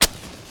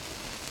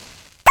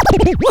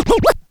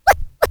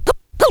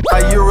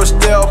You're a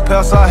still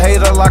pass, I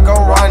hate her like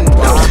I'm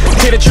Rondo.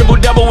 Hit a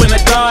triple-double in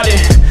the garden.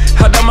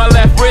 Held on my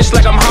left wrist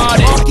like I'm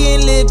Harden.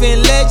 Walking,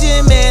 living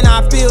legend, man,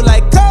 I feel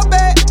like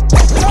Kobe.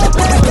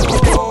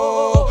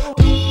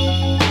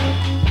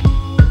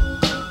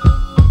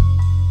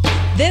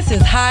 This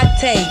is Hot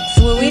Takes,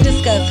 where we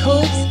discuss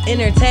hoops,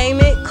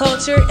 entertainment,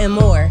 culture, and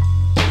more.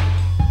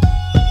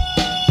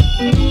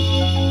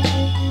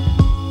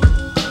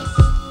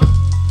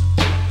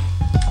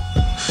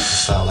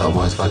 Sound like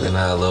one fucking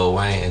Lil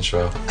Wayne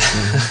intro.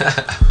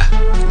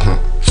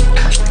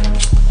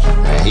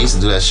 Man, he used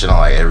to do that shit on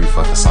like every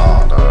fucking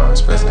song, dog,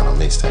 especially on a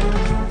mixtape.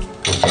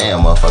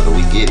 Damn, motherfucker,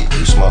 we get it.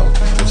 You smoke.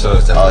 So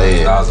it's that Oh,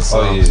 yeah. Oh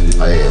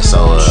yeah.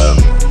 So,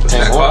 What's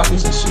that coffee?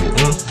 and shit.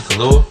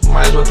 Kahlua?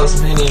 Might as well throw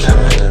some Henny in there,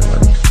 man.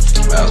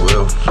 Might as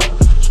well.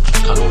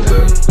 I know it's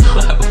good.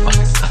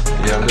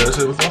 You haven't done that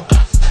shit before?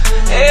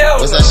 Hell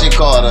What's that shit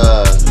called?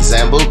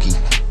 Zambuki.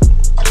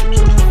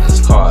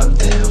 It's called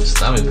damn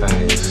stomach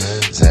pains,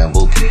 man.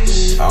 Zambuki.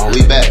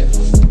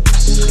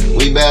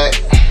 We back.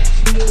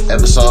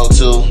 Episode 2,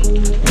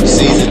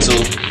 season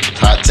 2,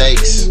 Hot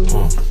Takes.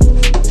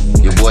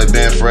 Your boy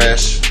Ben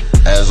Fresh,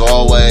 as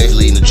always,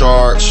 leading the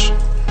charge.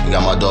 We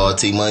got my dog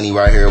T Money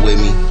right here with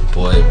me.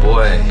 Boy.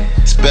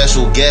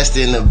 Special guest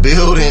in the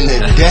building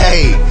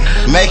today,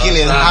 making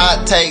his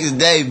Hot Takes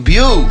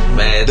debut.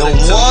 Man, the took 2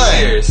 one,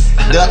 years.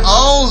 the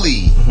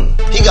only.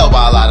 He go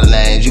by a lot of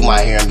names. You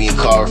might hear him being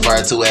called,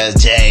 referred to as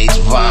Jay,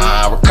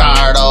 Javon,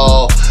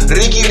 Ricardo,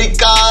 Ricky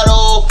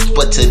Ricardo.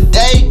 But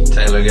today,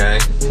 Taylor Gang.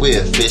 we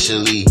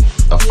officially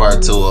refer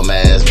to him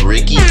as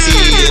Ricky T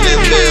in the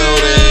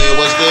building.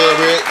 What's good,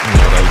 Rick?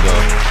 There we go.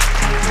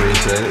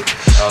 Appreciate it.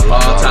 A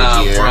long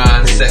time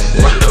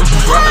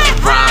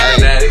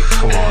Brian addict.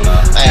 Come on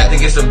now. I have to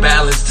get some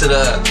balance to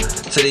the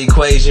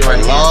equation right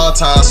A here. long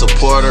time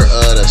supporter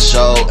of the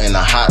show and the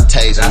Hot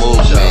Takes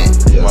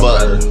movement. Yeah,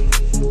 but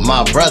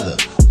my brother,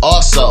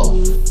 also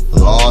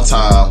long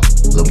time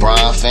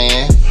LeBron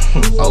fan.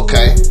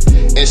 Okay.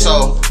 And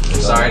so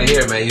I'm sorry to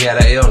hear, man. You had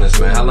an illness,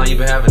 man. How long you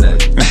been having that?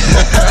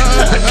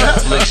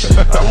 Affliction.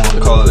 I want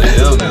to call it an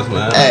illness,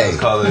 man. Hey.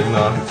 Call it, you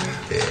know.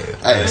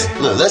 hey,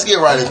 look, let's get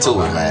right into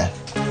it, man.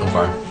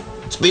 Okay.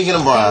 Speaking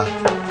of Brian,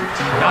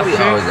 Why we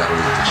always got to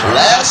leave the church?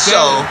 last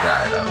show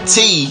Right,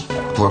 T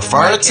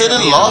referred to the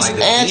Los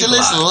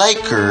Angeles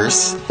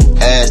Lakers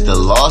as the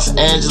Los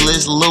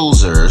Angeles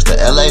Losers, the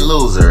LA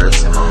Losers.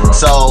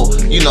 So,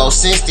 you know,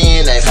 since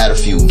then they've had a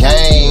few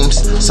games.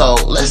 So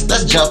let's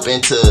jump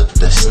into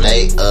the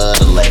state of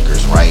the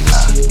Lakers right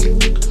now.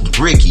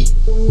 Ricky,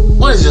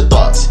 what is your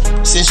thoughts?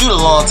 Since you're the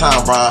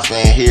longtime Bron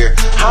fan here,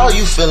 how are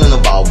you feeling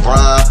about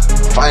Bron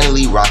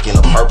finally rocking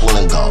the purple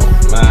and gold?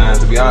 Man,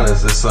 to be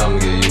honest, it's something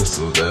to get used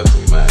to,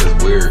 definitely, man.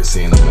 It's weird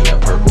seeing him in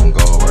that purple and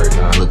gold right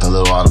now. Looking a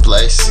little out of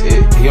place. He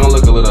don't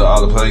look a little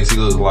out of place. He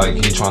looks like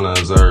he trying to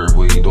observe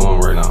what he doing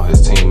right now. His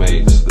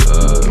teammates,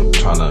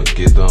 trying to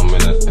get them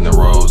in the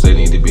roles they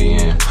need to be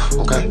in.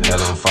 Okay. Have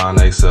them find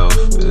themselves.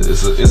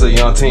 It's a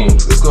young team.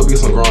 It's gonna be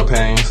some growing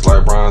pains,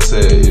 like Brian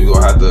said. You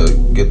gonna have to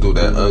get through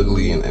that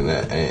ugly and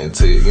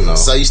to, you know.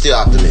 So you still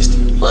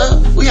optimistic? Well,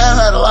 we have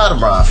had a lot of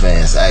Bron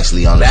fans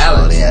actually on the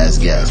show as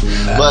guests,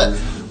 but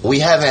we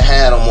haven't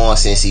had him on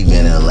since he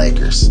been in the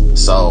Lakers.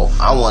 So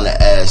I want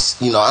to ask,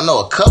 you know, I know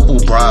a couple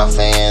Bron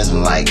fans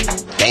like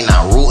they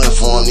not rooting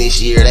for him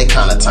this year. They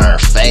kind of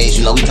turned face.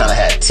 You know, we kind of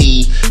had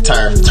T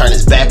turn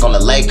his back on the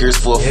Lakers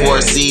for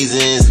 4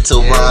 seasons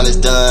until Bron is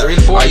done. 3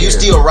 to 4 Are you years.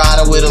 still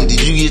riding with him?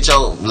 Did you get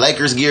your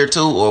Lakers gear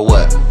too, or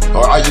what?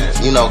 Or are you,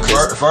 you know,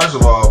 cause First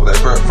of all, that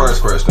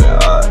first question,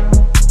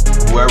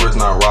 whoever's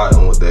not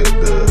riding with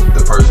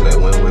the person that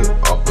went with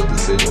off the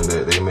decision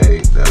that they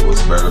made that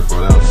was better for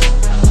them,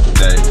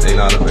 they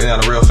not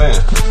a real fan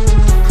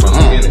from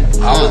the beginning.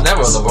 I was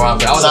never a LeBron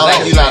fan. I was sound a like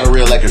Lakers you're not a fan.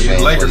 real Lakers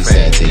fan. Laker what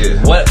fan. you saying, T.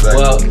 Yeah. What?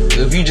 Exactly. Well,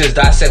 if you just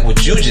dissect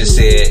what you just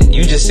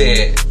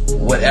said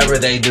whatever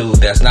they do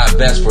that's not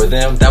best for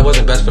them, that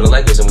wasn't best for the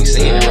Lakers, and we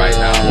seeing it right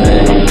now.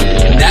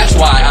 Man. That's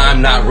why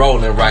I'm not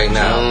rolling right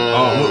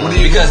now. What do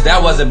you Because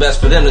that wasn't best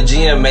for them. The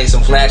GM made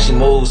some flashy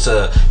moves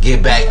to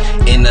get back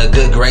in the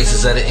good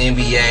graces of the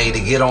NBA,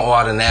 to get on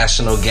all the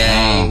national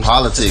games,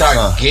 politics, to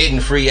start getting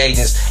free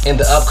agents in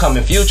the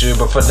upcoming future.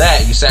 But for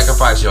that, you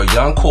sacrifice your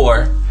young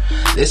core.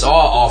 It's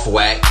all off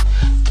whack.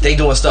 They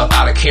doing stuff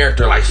out of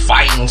character, like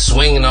fighting,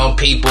 swinging on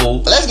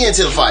people. Let's get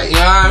into the fight. You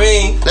know what I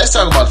mean? Let's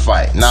talk about the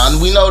fight. Now,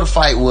 we know the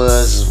fight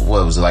was,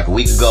 what was it, like a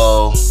week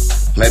ago?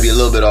 Maybe a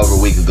little bit over a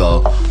week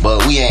ago.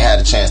 But we ain't had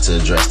a chance to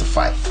address the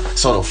fight.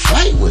 So the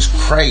fight was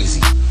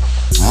crazy.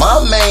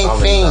 My main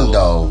thing,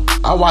 though,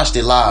 I watched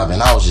it live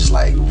and I was just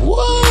like,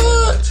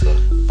 what?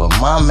 But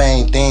my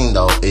main thing,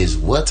 though, is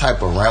what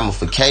type of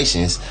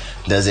ramifications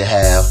does it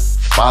have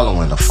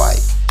following the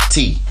fight?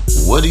 T,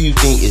 what do you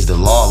think is the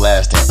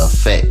long-lasting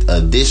effect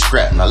of this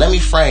scrap? Now, let me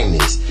frame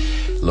this.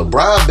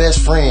 LeBron best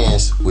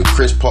friends with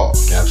Chris Paul.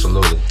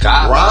 Absolutely.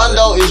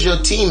 Rondo is your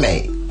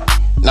teammate.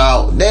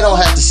 Now, they don't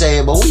have to say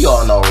it, but we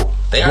all know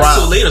They are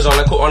two leaders on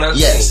that team.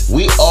 Yes,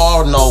 we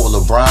all know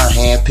LeBron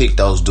handpicked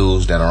those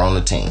dudes that are on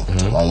the team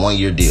on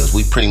 1-year deals.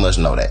 We pretty much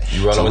know that.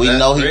 You so with we that,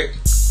 know Rick?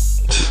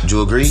 Do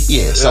you agree?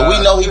 Yeah. So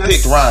we know he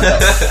picked Rondo.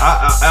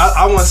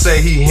 I wouldn't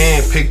say he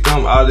handpicked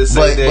them. I'll just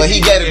say that but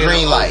he got a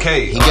green light.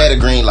 Okay. He got a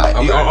green light.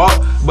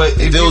 But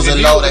if it was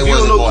a no, they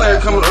wasn't going player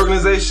after coming to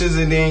organizations,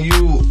 and then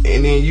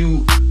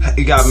you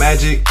got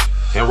Magic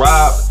and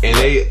Rob, and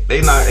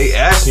they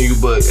asking you,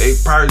 but they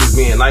probably just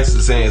being nice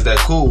to saying, is that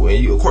cool?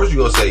 And you, of course, you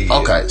gonna say, yeah.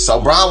 Okay, so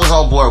Bron was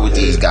on board with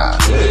these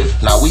guys. Yeah.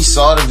 Now we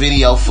saw the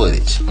video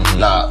footage.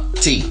 Now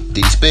T,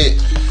 did he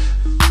spit?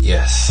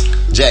 Yes.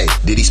 Jay,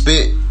 did he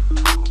spit?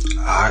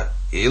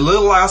 It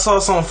looked like I saw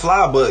something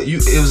fly, but it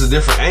was a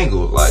different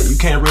angle. Like, you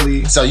can't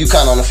really. So you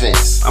kind of on the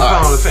fence. I'm kind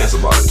of on the fence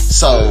about it.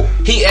 So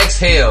he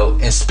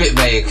exhaled and spit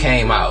bag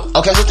came out.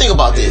 Okay, so think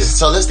about this.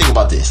 So let's think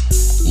about this.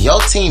 Your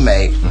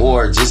teammate,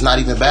 or just not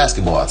even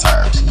basketball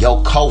terms,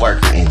 your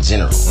coworker in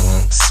general,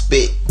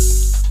 spit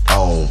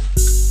on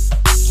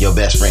your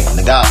best friend,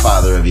 the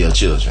godfather of your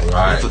children.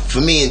 Right.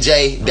 For me and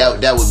Jay,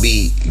 that would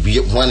be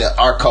one of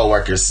our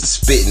coworkers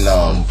spitting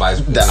on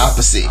the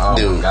opposite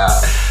dude. My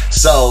God.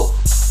 So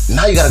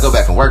now you got to go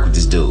back and work with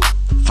this dude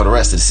for the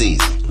rest of the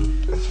season.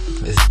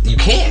 You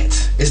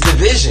can't. It's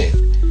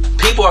division.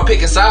 People are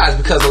picking sides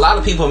because a lot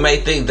of people may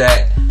think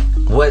that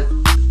what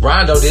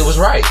Rondo did was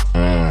right.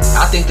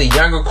 I think the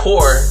younger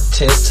core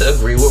tends to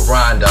agree with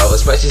Rondo,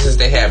 especially since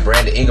they had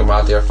Brandon Ingram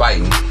out there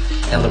fighting.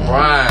 And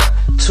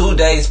LeBron, 2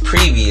 days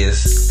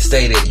previous,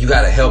 stated, you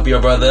got to help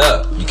your brother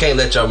up. You can't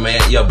let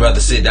your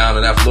brother sit down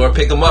on that floor.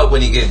 Pick him up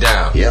when he get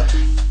down. Yeah.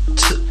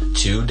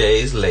 2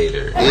 days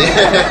later,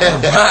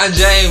 LeBron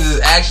James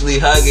is actually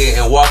hugging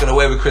and walking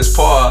away with Chris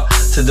Paul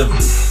to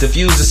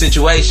diffuse the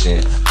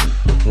situation.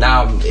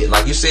 Now,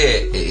 like you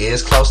said, it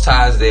is close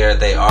ties there.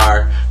 They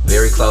are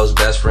very close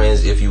best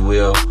friends, if you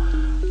will.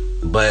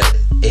 But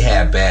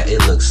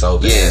it looked so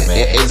bad,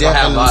 man. It's going to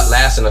have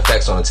lasting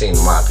effects on the team,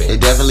 in my opinion.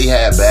 It definitely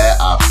had bad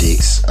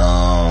optics.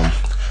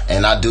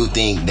 And I do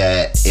think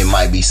that it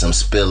might be some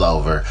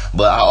spillover.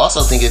 But I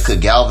also think it could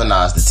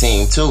galvanize the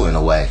team, too, in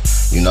a way.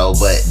 You know,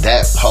 but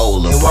that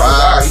whole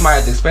LeBron... You might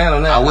have to expand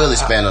on that. I will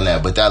expand on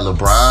that. But that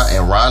LeBron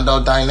and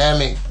Rondo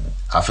dynamic,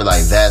 I feel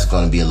like that's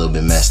going to be a little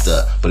bit messed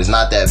up. But it's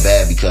not that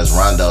bad because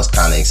Rondo's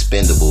kind of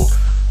expendable.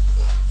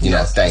 You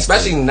know, thanks.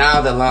 Especially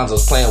now that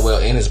Lonzo's playing well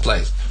in his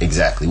place.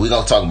 Exactly. We're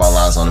going to talk about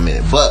Lonzo in a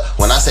minute. But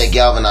when I say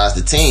galvanize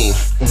the team,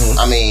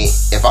 I mean,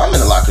 if I'm in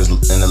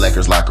the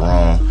Lakers locker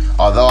room,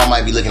 although I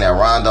might be looking at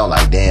Rondo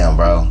like, damn,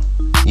 bro,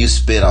 you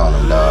spit on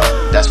him,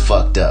 dog. That's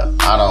fucked up.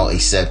 I don't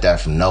accept that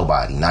from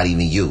nobody, not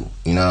even you.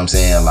 You know what I'm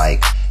saying?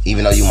 Like,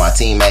 even though you my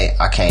teammate,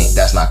 I can't,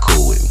 that's not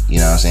cool with me. You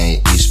know what I'm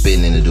saying? You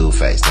spitting in the dude's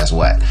face. That's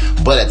whack.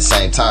 But at the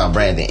same time,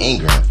 Brandon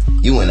Ingram,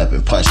 you went up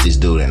and punched this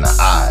dude in the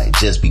eye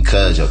just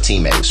because your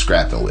teammate was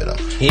scrapping with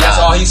him. That's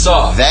all he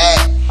saw.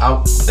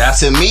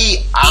 To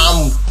me,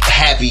 I'm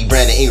happy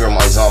Brandon Ingram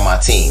is on my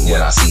team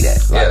when I see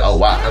that. Like, oh,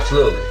 wow.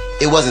 Absolutely.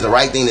 It wasn't the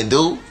right thing to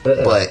do,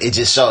 but it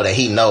just showed that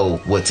he know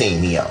what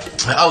team he on.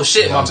 Oh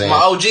shit, you know my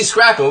OG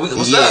scrapping.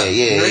 What's up? Yeah.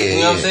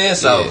 You know what I'm saying?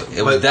 So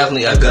it was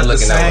definitely a good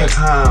looking. At the same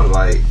time,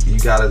 like you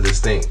gotta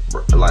distinct,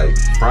 like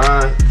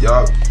Brian,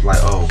 y'all like,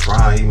 oh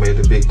Brian, he made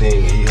the big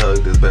thing and he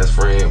hugged his best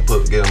friend,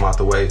 get him out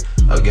the way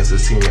against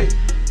his teammate.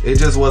 It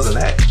just wasn't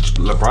that.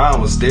 LeBron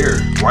was there,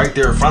 right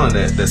there in front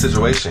of that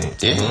situation.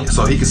 Yeah.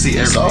 So he could see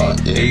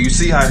everything. And you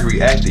see how he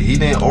reacted. He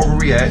didn't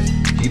overreact.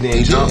 He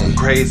didn't jump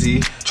crazy,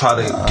 try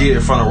to get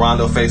in front of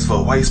Rondo's face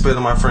for why you spit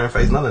on my friend's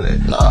face. None of that.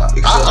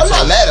 I'm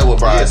not mad at what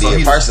Brian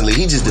did personally.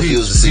 He just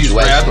diffused the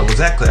situation.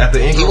 Exactly. After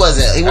Ingram, he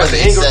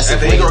wasn't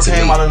excessive. After Ingram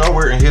came out of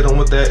nowhere and hit him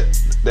with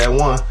that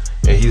one,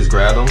 and he just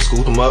grabbed him,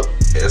 scooped him up.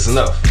 It's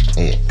enough.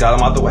 Yeah. Got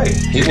him out the way.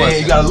 You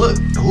gotta look.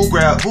 Who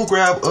grabbed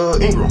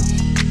Ingram?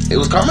 It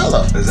was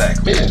Carmelo.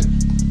 Exactly. Yeah.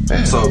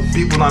 So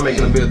people not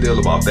making a big deal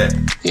about that.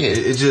 Yeah.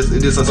 It's just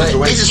a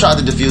situation. He just tried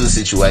to diffuse the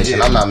situation.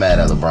 Yeah. I'm not mad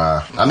at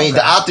LeBron. I mean,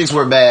 the optics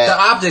were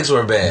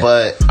bad.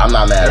 But I'm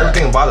not mad at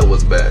everything about it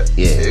was bad.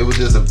 Yeah. It was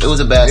just it was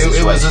a bad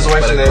situation. It was a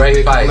situation that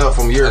great fight. Up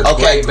from years.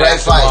 Okay, great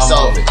fight.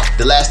 So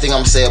the last thing I'm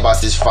gonna say about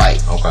this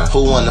fight. Okay.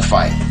 Who won the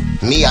fight?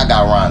 Me, I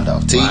got Rondo.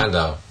 T.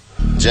 Rondo.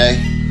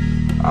 Jay.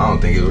 I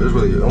don't think it was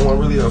really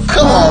a fight.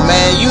 Come on,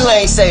 man. You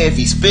ain't say if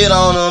he spit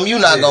on him. You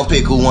not gonna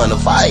pick who won the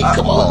fight.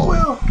 Come on.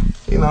 Well,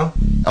 you know.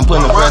 I'm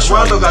putting the pressure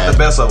on you, Rondo got the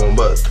best of them,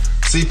 but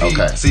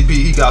CP,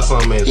 he got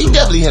something in. He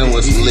definitely hit him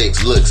with some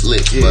licks.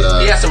 Yeah.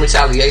 But he had some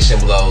retaliation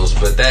blows,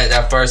 but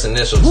that first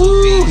initial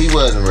he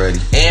wasn't ready.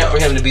 And for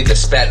him to be the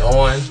spat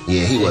on,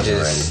 he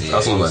wasn't ready.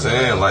 That's what I'm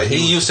saying. Like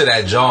he used to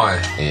that John.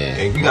 Yeah,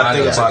 and you got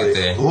to think about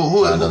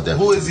it.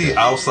 Who is he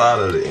outside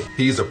of it?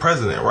 He's the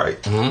president,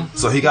 right? Mm-hmm.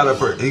 So he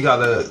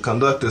gotta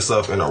conduct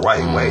himself in the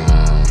right way.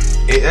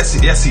 Yes,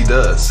 he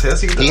does.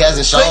 He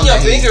hasn't shown putting your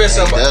finger in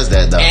somebody. He does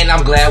that though. And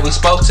I'm glad we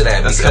spoke to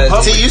that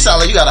because you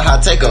sound like you got a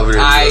hot take over here.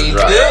 I do.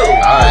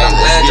 I'm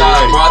glad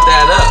y'all brought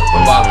that up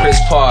about Chris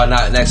Paul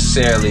not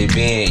necessarily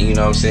being, you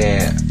know what I'm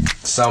saying,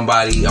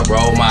 somebody, a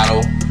role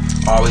model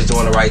always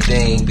doing the right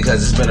thing,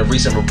 because it's been a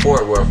recent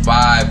report where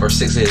 5 or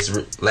 6 of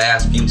his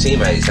last few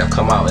teammates have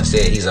come out and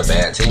said he's a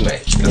bad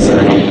teammate.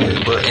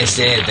 But and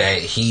said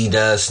that he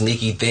does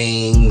sneaky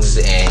things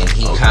and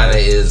he kind of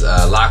is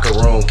a locker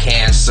room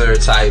cancer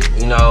type,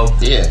 you know.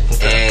 Yeah.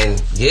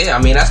 And yeah,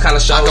 I mean that's kind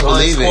of shows on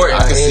the court.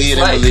 I can see it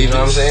and believe it. You know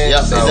what I'm saying?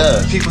 Yep, so, it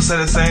does. People say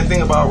the same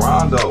thing about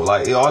Rondo.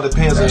 Like it all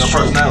depends on your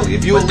personality.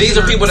 If you but these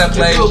are people that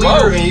play both,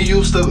 both. and you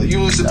used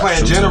to play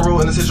in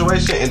general in the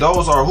situation, and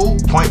those are who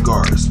point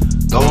guards.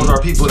 Those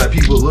are people,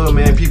 little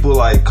man people,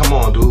 like, come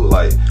on, dude,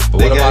 like,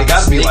 they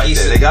gotta be like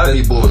that. They gotta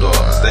be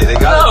bulldogs. They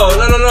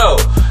gotta. No.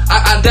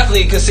 I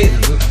definitely can see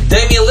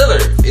Damian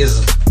Lillard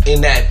is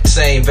in that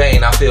same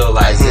vein. I feel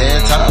like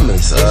Isaiah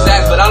Thomas,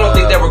 exactly, but I don't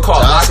think they were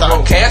called locker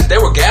room cats. They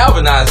were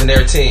galvanizing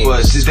their team.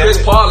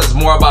 Chris Paul is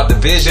more about the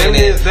vision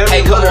and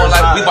hey, come on,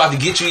 like we about to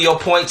get you your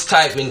points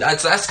type, and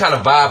that's kind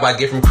of vibe I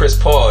get from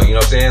Chris Paul. You know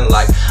what I'm saying?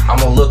 Like I'm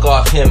gonna look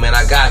off him, and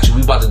I got you.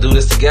 We about to do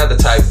this together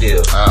type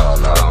deal.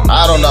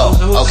 I don't know.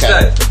 Who's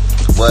okay.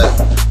 But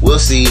we'll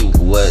see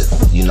what,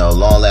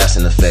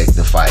 long-lasting effect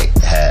the fight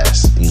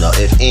has,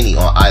 if any,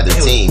 on either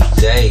team.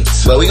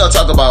 But we're gonna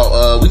talk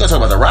about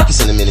the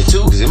Rockets in a minute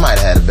too, because it might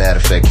have had a bad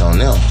effect on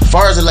them. As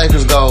far as the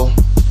Lakers go,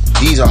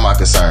 these are my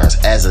concerns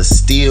as a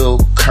still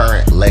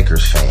current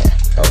Lakers fan.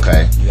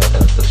 Okay. You got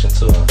that affliction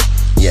too, huh?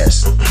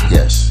 Yes.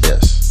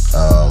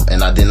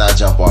 And I did not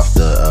jump off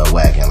the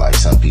wagon like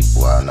some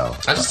people I know.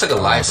 I just took a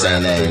life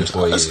raft for 3 to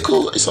 4 years. That's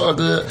cool. It's all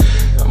good.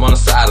 I'm on the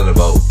side of the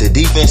boat. The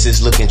defense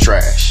is looking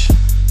trash.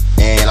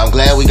 And I'm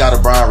glad we got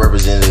a Brown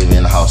representative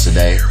in the house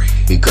today,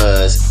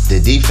 because the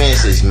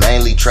defense is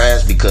mainly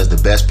trash because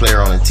the best player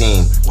on the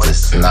team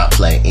does not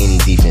play any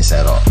defense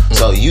at all.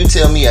 So you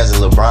tell me, as a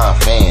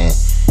LeBron fan,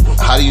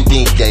 how do you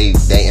think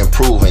they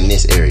improve in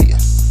this area?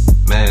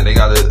 Man, they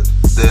got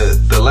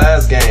the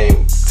last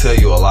game tell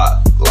you a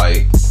lot.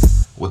 Like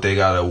what they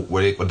gotta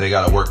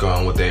work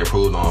on, what they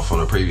improved on from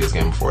the previous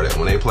game before that.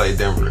 When they played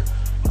Denver,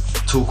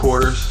 2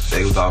 quarters,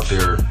 they was out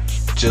there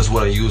just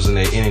wasn't using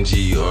their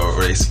energy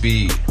or their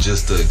speed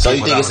just to. So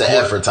you think it's an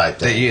effort type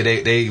thing?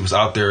 They was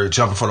out there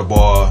jumping for the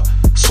ball,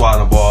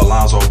 swatting the ball,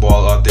 Lonzo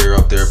ball up there,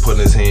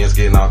 putting his hands,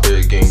 getting out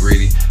there, getting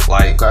greedy.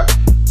 Like but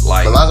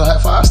Lonzo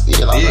had 5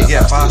 steals.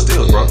 Yeah, 5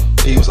 steals, bro.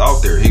 He was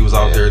out there. He was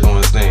out there doing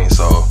his thing.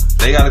 So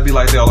they got to be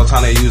like that all the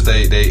time. They use their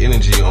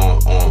energy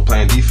on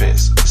playing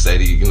defense.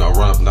 Steady, run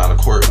up and down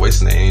the court,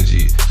 wasting their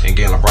energy and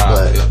getting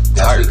LeBron. But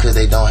that's because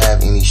they don't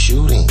have any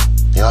shooting.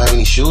 They don't have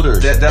any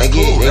shooters. They're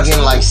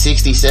getting like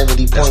 60,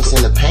 70 points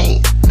in the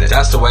paint.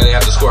 That's the way they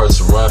have to score. It's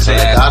to run fast. They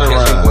gotta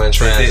run.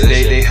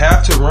 They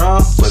have to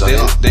run, but so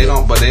they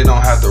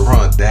don't have to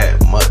run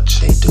that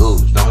much. They do.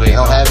 They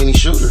don't have any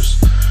shooters.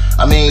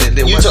 I mean,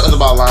 you talking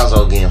about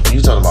Lonzo again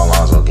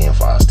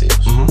 5 steals.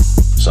 Mm-hmm.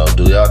 So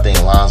do y'all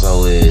think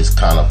Lonzo is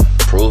kind of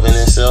proving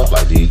himself?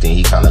 Like, do you think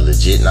he kind of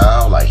legit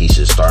now? Like, he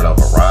should start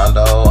over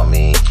Rondo? I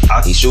mean,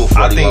 he's shooting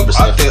 41%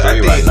 from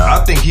 3 right now.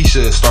 I think he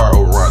should start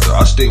over Rondo.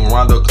 I think when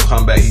Rondo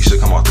come back, he should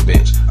come off the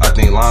bench. I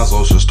think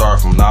Lonzo should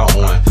start from now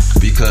on,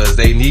 because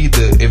they need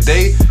to. If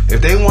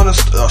they want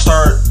to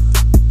start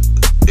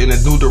in a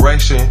new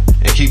direction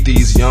and keep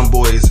these young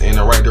boys in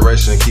the right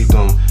direction, keep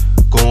them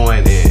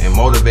going and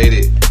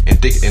motivated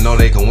and know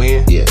they can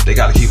win. Yeah, they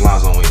got to keep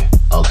Lonzo in.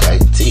 Okay,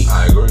 T.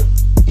 I agree.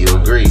 You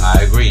agree?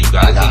 I agree. You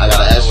gotta I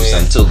gotta ask you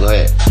something too. Go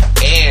ahead.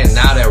 And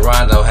now that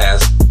Rondo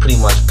has pretty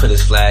much put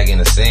his flag in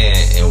the sand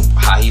and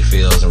how he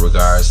feels in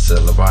regards to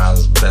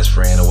LeBron's best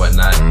friend or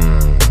whatnot,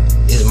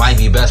 it might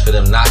be best for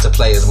them not to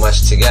play as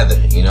much together.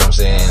 You know what I'm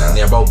saying? And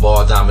they're both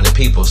ball dominant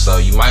people, so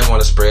you might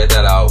want to spread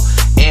that out.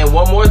 And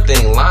one more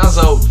thing,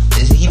 Lonzo,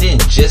 he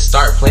didn't just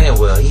start playing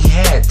well. He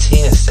had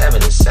 10,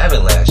 7, and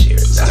 7 last year.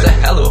 That's a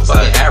hell of a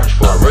fucking average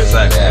for a rookie.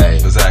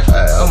 Exactly.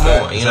 Come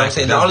on, you know what I'm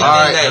saying? The only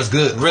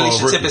thing that really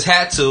should tip his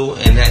hat to,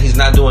 and that he's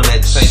not doing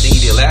that same thing he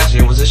did last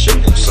year, was his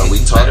shooting. So we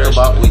talked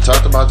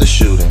about the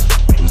shooting.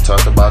 We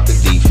talked about the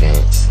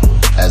defense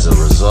as a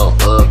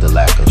result of the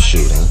lack of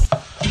shooting.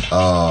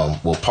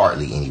 Well,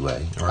 partly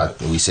anyway. Right.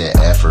 We said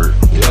effort,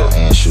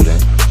 and shooting.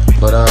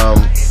 But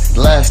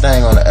the last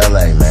thing on the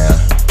LA, man,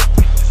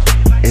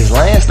 is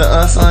Lance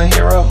the unsung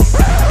hero?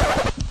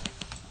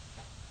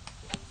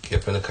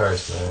 Gift and the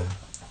curse, man.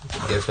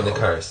 Gift and the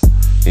curse.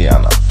 Yeah,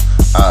 I know.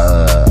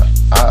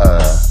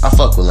 I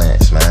fuck with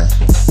Lance, man.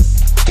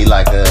 He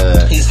like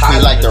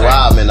the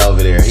Rodman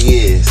over there. He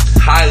is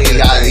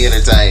highly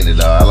entertaining,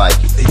 though. I like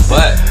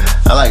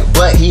it.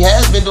 But he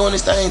has been doing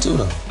his thing too,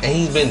 though. And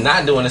he's been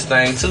not doing his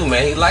thing too,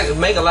 man. He like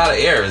make a lot of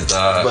errors,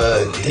 dog.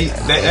 But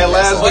that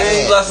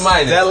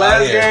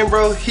last game,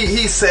 bro,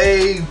 he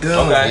saved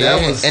them.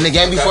 Okay. And the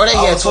game before that,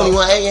 he had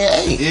 21, 8,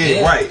 and 8.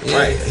 Yeah,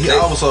 right. He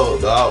also,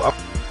 dog.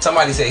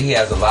 Somebody said he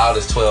has the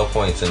loudest 12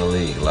 points in the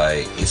league.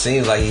 Like, it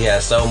seems like he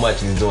has so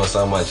much and he's doing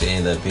so much, it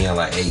ended up being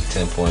like 8,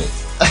 10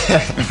 points.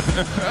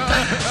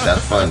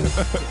 That's funny.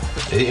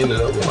 He ended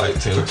up with like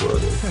 10 or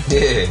 12. Yeah,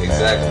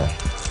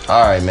 exactly.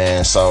 All right,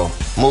 man. So,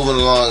 moving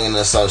along in the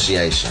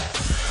association.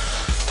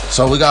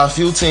 So, we got a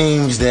few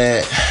teams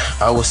that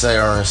I would say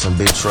are in some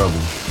big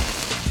trouble.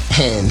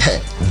 And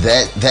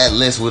that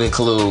list would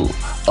include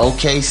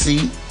OKC,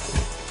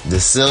 the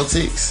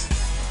Celtics,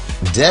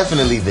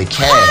 definitely the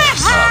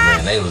Cavs. Nah,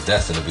 man, they was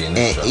destined to be in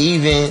this And trouble.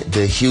 even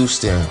the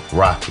Houston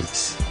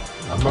Rockets.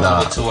 I'm running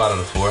with 2 out of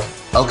the 4.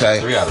 Okay.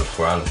 3 out of the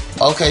 4.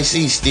 Honestly.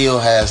 OKC still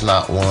has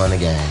not won a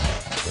game.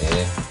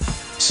 Yeah.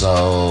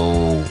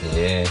 So,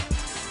 Yeah.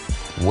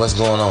 what's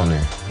going on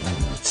there?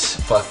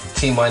 Fuck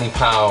T-Money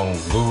Pound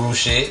guru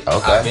shit.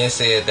 Okay. I've been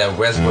said that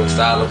Westbrook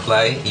style of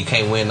play, you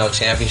can't win no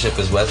championship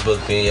as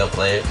Westbrook being your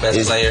player,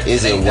 best player.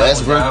 Is it Ain't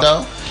Westbrook going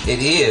though? It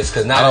is,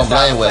 because now I don't the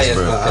style blame of play is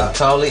Westbrook.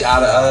 totally out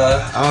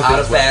think of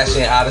it's fashion,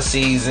 Westbrook. out of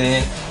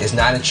season. It's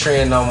not a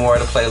trend no more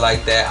to play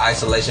like that.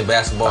 Isolation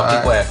basketball. All right.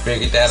 People have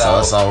figured that So out.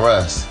 it's on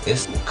Russ.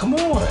 Come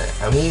on.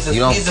 I mean, You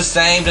don't- he's the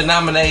same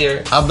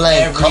denominator. I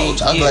blame every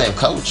coach. I year. blame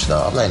coach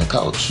though. I blame the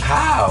coach.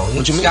 How?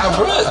 What you mean? Scott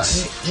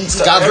Brooks.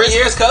 Scott Every Brooks.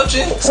 year's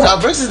coaching. Scott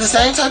Brooks is the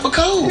same type of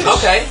coach.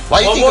 Okay.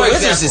 Why you One think more the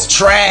Wizards example. is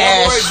trash?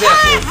 One more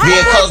example. Being One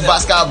more coached by example.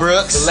 Scott The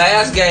Brooks.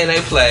 last game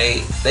they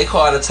played, they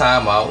called a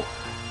timeout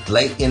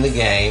late in the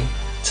game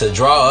to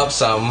draw up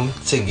something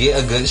to get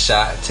a good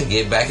shot to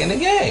get back in the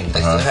game.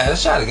 They still had a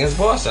shot against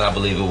Boston, I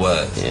believe it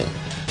was. Yeah.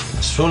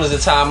 As soon as the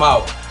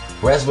timeout,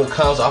 Westbrook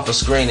comes off a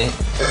screening,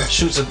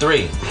 shoots a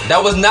 3.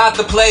 That was not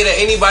the play that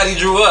anybody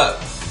drew up.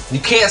 You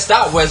can't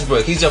stop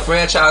Westbrook. He's your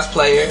franchise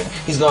player.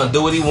 He's gonna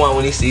do what he wants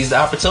when he sees the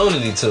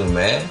opportunity to,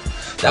 man.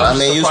 That I was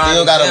mean, the you prime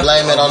still gotta example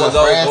blame it of on the what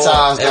goes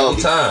franchise, though.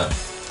 every time.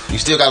 You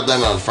still got to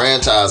blame it on the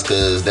franchise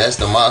because that's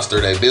the monster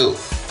they built.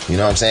 You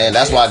know what I'm saying?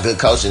 That's why good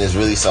coaching is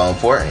really so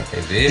important.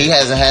 It did. He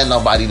hasn't had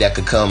nobody that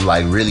could come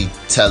like really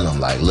tell him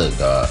like, look,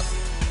 dog,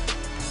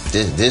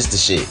 this the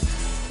shit.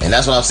 And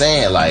that's what I'm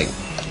saying. Like,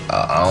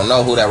 I don't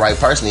know who that right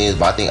person is,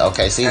 but I think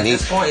OKC At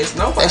needs. this point, it's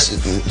nobody.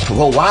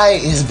 Well, why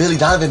has Billy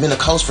Donovan been a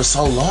coach for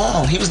so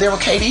long? He was there when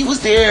KD was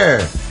there.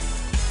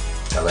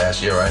 That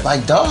last year, right?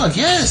 Like, dog,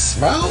 yes,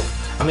 bro.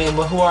 I mean,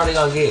 but who are they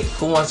gonna get?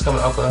 Who wants to come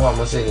to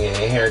Oklahoma City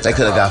and inherit? They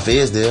could have got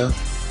Fizdale.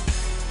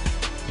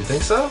 You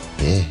think so?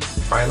 Yeah.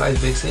 Probably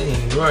like big city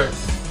in New York.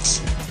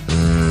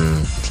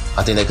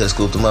 I think they could have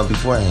scooped him up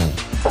beforehand.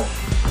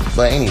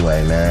 But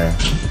anyway, man.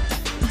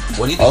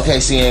 What do you think?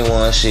 OKC ain't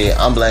won shit.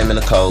 I'm blaming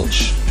the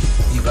coach.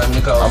 You blaming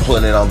the coach? I'm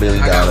putting it on Billy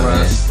I got Donovan.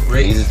 Russ.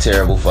 Rick. He's a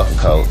terrible fucking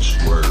coach.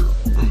 Word.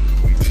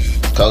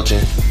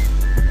 Coaching,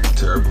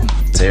 Terrible.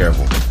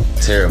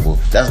 terrible.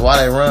 That's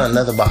why they run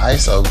nothing but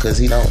ISO because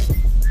he don't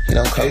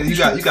coach. Hey, you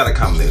got to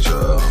accommodate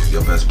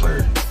your best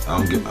player. I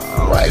don't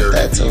Right, care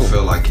that if you too.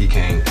 feel like he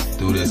can't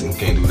do this and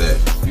can't do that.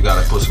 You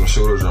got to put some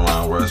shooters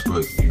around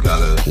Westbrook. You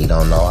got to. He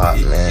don't know how,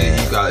 man.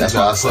 That's That's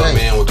why I put him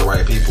say. in with the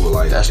right people.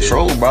 Like That's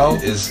true, bro.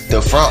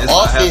 The front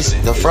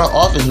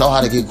office know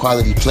how to get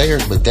quality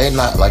players, but they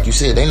not, like you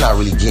said, they not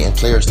really getting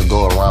players to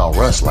go around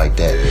Russ like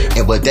that.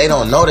 Yeah. But they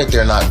don't know that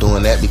they're not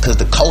doing that because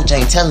the coach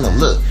ain't telling them,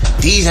 look,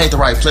 these ain't the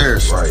right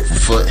players Right.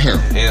 for him.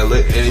 And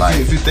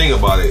if you think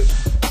about it,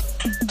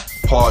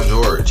 Paul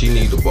George, he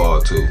need the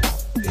ball too.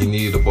 He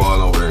needed the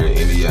ball over there in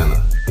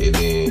Indiana. And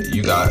then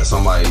you got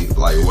somebody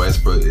like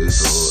Westbrook is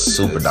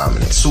Super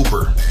dominant.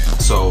 Super.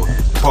 So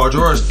Paul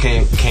George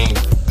can't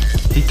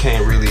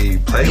really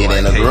play Get like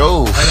in the KD.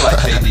 groove. Play like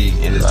KD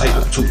and just take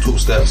the two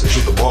steps and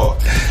shoot the ball.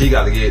 He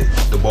got to get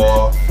the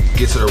ball,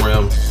 get to the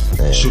rim,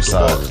 Yeah, shoot the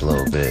ball. massage a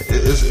little bit.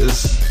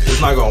 It's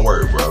not gonna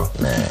work, bro.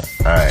 Man.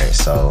 Alright,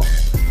 so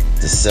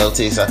the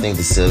Celtics, I think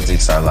the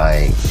Celtics are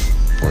like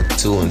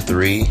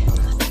 2-3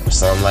 or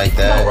something like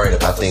that. I'm not worried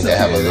about I the think they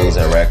have a Celtics.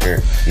 losing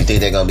record. You think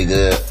they're gonna be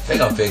good? They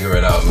gonna figure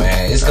it out,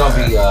 man. It's gonna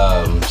be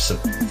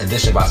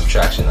addition by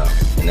subtraction though.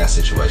 In that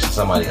situation,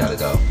 somebody gotta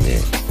go. Yeah.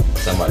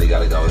 Somebody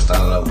gotta go. It's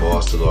not enough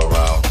balls to go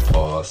around.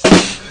 Pause.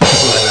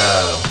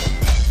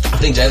 But, I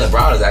think Jaylen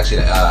Brown is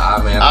actually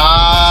man.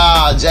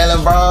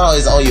 Jaylen Brown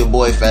is on your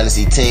boy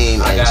fantasy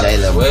team, I and got it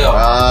as Jaylen well.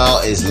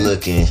 Brown is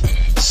looking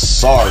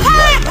sorry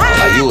right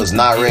now. Like you was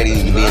not ready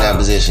to be in that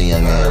position,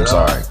 young man. I'm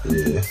sorry.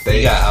 Yeah.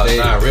 They got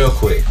outshined real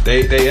quick.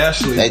 They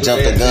actually They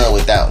jumped the gun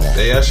with that one.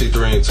 They actually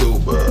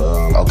 3-2, but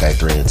Okay,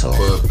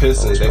 3-2. but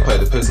Pistons, they play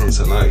the Pistons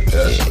tonight.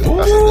 Actually. That's a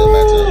good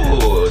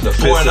matchup. Ooh, the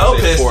 4-0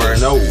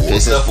 Pistons. 4-0.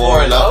 Pistons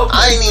 4-0.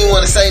 I ain't even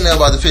want to say nothing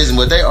about the Pistons,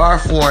 but they are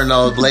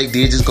 4-0. Blake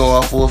did just go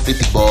off for a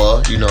 50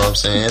 ball. You know what I'm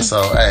saying?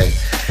 So hey,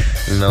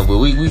 you know, but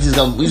we just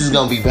gonna be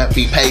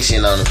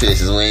patient on the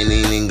Pistons. We ain't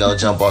even gonna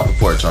jump off the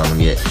porch on them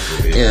yet.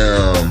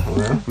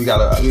 We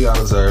gotta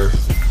observe.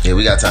 Yeah,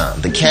 we got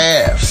time. The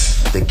Cavs,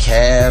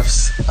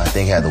 I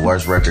think have the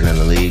worst record in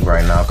the league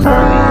right now.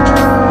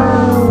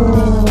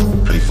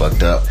 Currently, pretty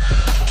fucked up.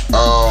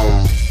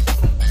 Yeah,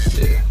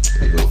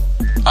 they do.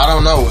 I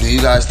don't know. Do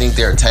you guys think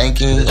they're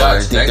tanking, or do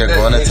you think they're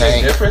going to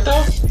tank? Different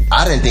though.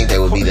 I didn't think they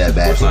would be that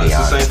bad, to be It's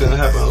the same honest. thing that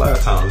happened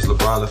last time. It's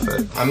LeBron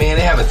effect. I mean,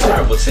 they have a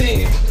terrible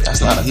team.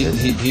 That's not a good.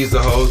 He's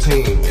the whole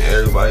team, and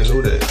everybody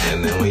knew that.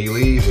 And then when he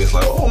leaves, it's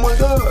like, oh my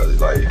god,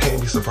 like you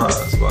can't be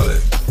surprised about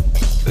it.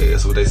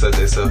 That's what they set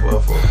themselves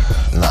up for.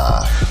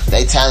 Nah,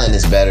 they talent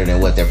is better than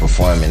what they're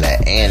performing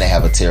at, and they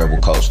have a terrible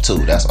coach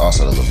too. That's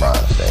also the LeBron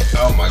effect.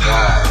 Oh my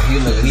God,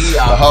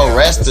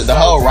 The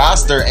whole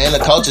roster, and the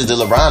coach is the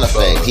LeBron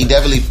effect. He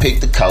definitely picked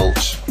the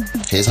coach,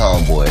 his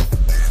homeboy,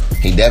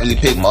 He definitely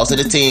picked most of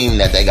the team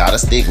that they gotta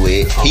stick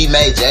with. He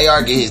made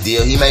JR get his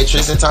deal. He made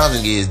Tristan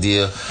Thompson get his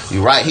deal.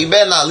 You right. He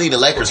better not leave the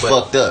Lakers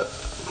fucked up.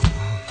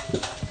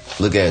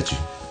 Look at you.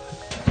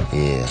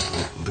 Yeah.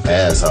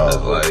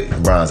 Asshole. Like,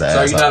 LeBron's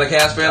asshole. So you not a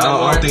Cavs fan no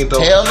more? I don't think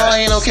those. Hell no, I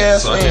ain't no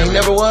Cavs fan. He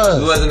never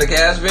was. You wasn't a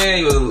Cavs fan?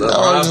 You was a No, he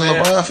LeBron was a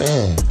fan? LeBron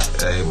fan.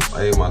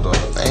 Hey, my dog.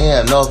 I ain't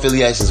have no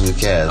affiliations with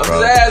Cavs, I'm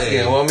bro. just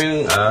asking. Well, I mean,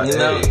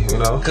 you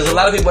know, because a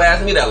lot of people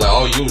ask me that, like,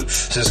 oh, you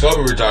since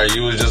Kobe retired,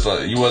 you was just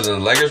you wasn't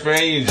a Lakers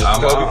fan, you just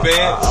a Kobe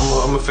fan.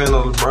 I'm a fan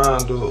of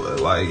LeBron, dude.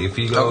 Like if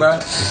he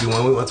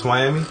when we went to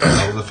Miami,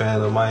 I was a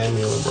fan of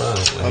Miami and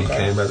LeBron when he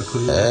came back to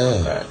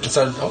Cleveland. Yeah.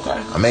 So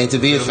I mean, to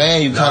be a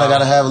fan, you kind of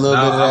gotta have a little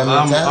bit of that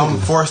mentality. I'm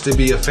forced to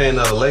be a fan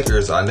of the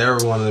Lakers. I never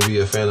wanted to be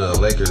a fan of the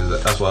Lakers.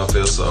 That's why I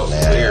feel so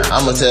weird.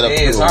 I'm gonna tell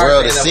the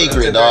world a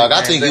secret, dog.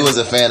 I think you was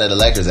a fan of the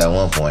Lakers at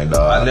one point,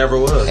 dog. I never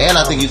was. And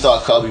I think you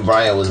thought Kobe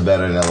Bryant was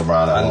better than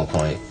LeBron at one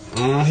point.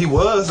 He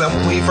was.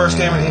 When he first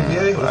came in the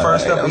NBA, the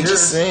first couple years. I'm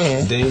just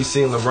saying. Then you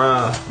seen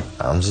LeBron.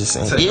 I'm just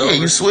saying. Yeah,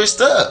 you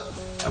switched up.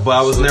 But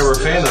I was never a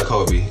fan of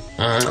Kobe.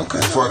 Okay.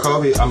 Before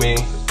Kobe, I mean,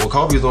 when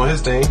Kobe was doing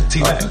his thing,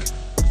 T-Mac.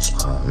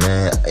 Oh,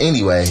 man.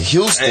 Anyway,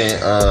 Houston.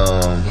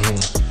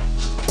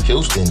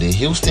 Did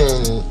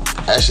Houston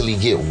actually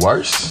get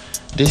worse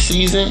this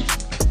season?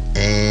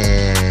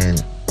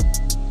 And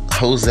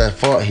who's at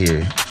fault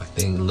here? I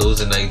think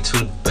losing their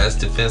two best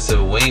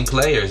defensive wing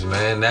players,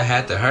 man, that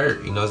had to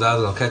hurt. You know, so I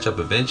was gonna catch up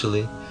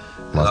eventually.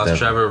 Lost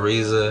Trevor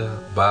Ariza,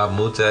 Bob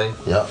Moute.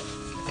 Yep.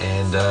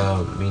 And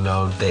you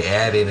know, they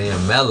added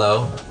in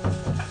Melo,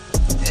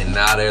 and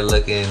now they're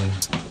looking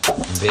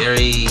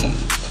very, you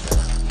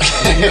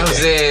know what I'm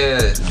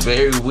saying,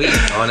 very weak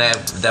on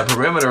that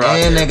perimeter.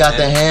 And they got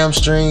the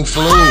hamstring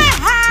flu.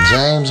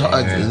 James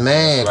Harden,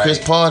 man, right. Chris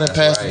Paul that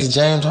passed it to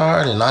James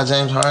Harden. Not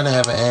James Harden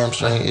having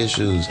hamstring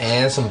issues.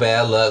 And some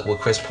bad luck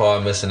with Chris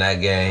Paul missing that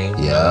game.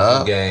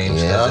 Yeah.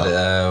 Games.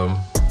 Yeah.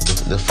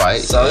 The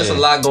fight. So there's a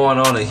lot going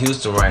on in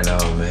Houston right now,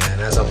 man.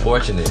 That's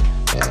unfortunate.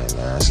 Yeah, man,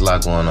 there's a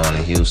lot going on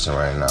in Houston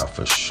right now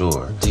for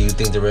sure. Do you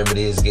think the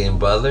remedy is getting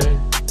Butler?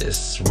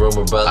 This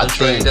rumor Butler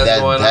trade that's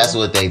going on? That's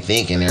what they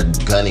think, and they're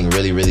gunning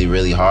really, really,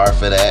 really hard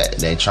for that.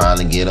 They trying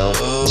to get him.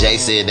 Jay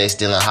said they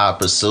still in hot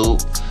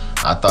pursuit.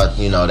 I thought,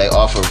 you know, they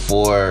offered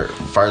 4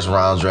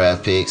 first-round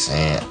draft picks,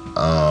 and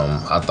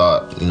I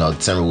thought, you know,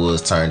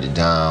 Timberwolves turned it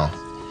down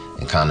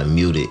and kind of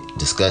muted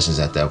discussions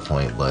at that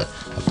point, but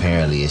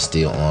apparently it's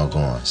still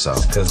ongoing. So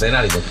because they're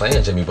not even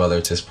playing Jimmy Butler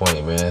at this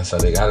point, man. So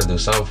they got to do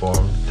something for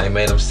him. They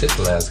made him sit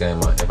the last game,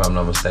 if I'm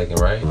not mistaken,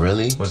 right?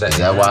 Really? Is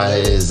that why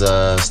his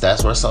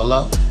stats were so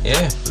low?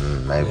 Yeah.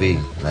 Maybe.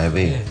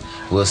 Yeah.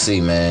 We'll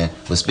see, man.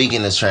 But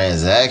speaking of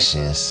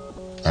transactions,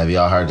 have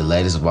y'all heard the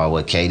latest about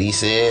what KD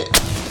said?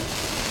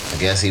 I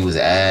guess he was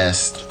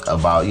asked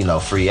about, you know,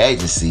 free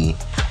agency,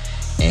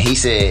 and he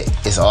said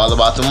it's all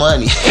about the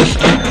money.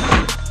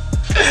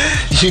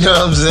 You know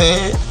what I'm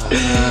saying?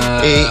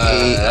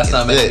 That's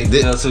not making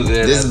me feel too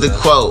good. This is the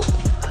quote.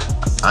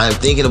 I'm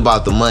thinking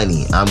about the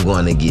money I'm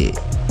going to get.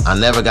 I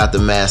never got the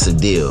massive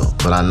deal,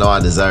 but I know I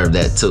deserve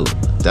that too.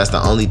 That's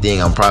the only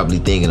thing I'm probably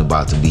thinking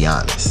about, to be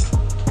honest.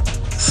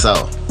 So,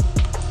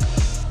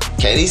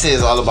 KD says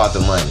it's all about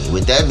the money.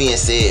 With that being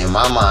said, in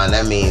my mind,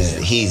 that means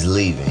he's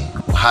leaving.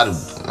 How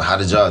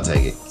did y'all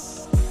take it?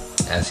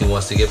 As he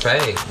wants to get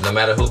paid, no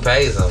matter who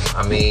pays him.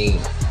 I mean,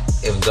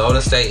 if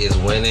Golden State is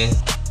winning,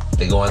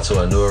 they go into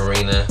a new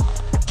arena,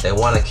 they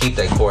want to keep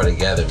their core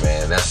together,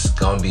 man. That's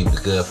going to be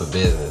good for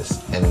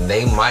business. And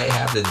they might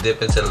have to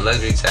dip into the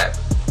luxury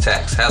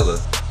tax hella.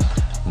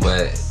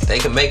 But they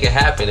can make it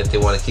happen if they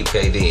want to keep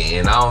KD.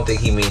 And I don't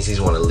think he means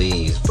he's want to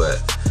leave,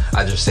 but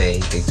I just say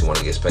he thinks he want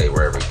to get paid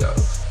wherever he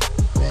goes.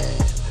 Man,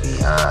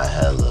 behind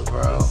hella,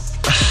 bro.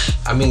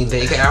 I mean,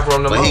 they can offer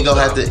him the but most,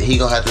 he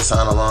gonna have to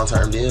sign a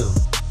long-term deal.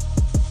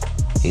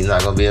 He's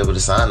not gonna be able to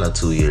sign a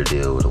 2-year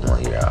deal with a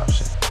 1-year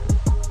option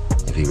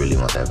if he really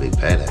want that big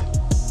payday.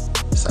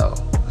 So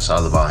it's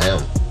all about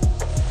him.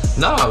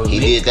 No, he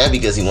did that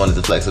because he wanted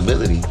the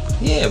flexibility.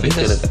 Yeah,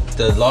 because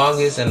the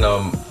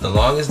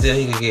longest deal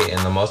he could get and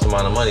the most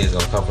amount of money is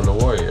gonna come from the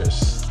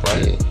Warriors,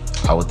 right?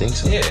 Yeah, I would think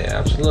so. Yeah,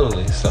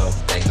 absolutely. So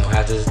they gonna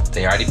have to.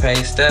 They already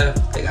paid Steph.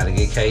 They gotta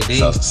get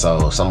KD.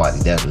 So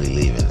somebody definitely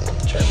leaving there.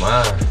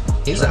 Draymond.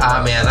 He's an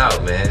odd man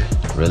out, man.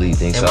 Really? You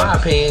think so? In my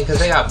opinion, because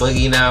they got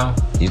Boogie now.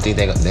 You think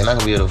they're not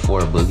gonna be able to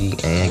afford Boogie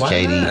and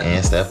KD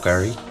and Steph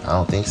Curry? I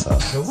don't think so.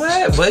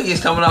 What?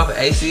 Boogie's coming off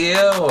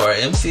ACL or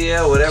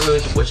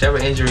MCL, whichever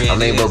injury. I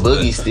mean, but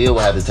Boogie still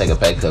will have to take a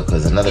pay cut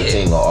because another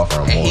team gonna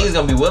offer him more. And he's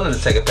gonna be willing to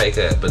take a pay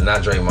cut, but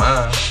not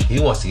Draymond. He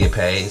wants to get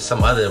paid.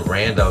 Some other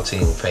rando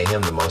team will pay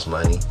him the most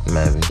money.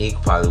 Maybe he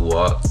could probably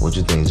walk. What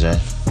you think, Jay?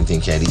 You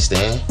think KD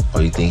staying,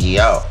 or you think he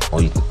out,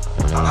 or you?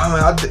 I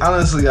mean,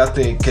 honestly, I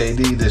think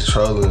KD just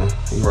trolling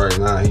right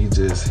now. He's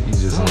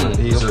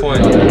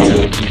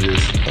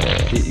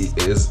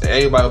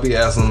everybody will be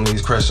asking him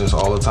these questions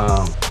all the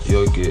time.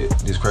 You'll get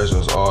these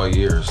questions all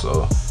year.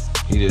 So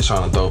He just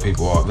trying to throw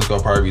people off. It's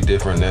gonna probably be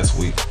different next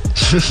week.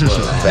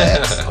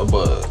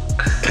 But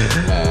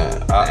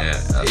man,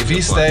 if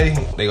he stay,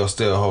 they gonna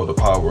still hold the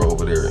power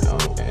over there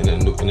in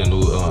the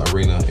new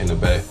arena in the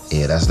Bay.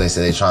 Yeah, that's what they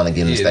say. They trying to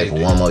get him to stay for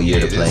one more year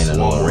to play in the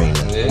new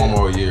arena. One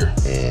more year.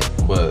 Yeah,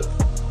 but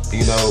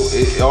you know,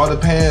 it all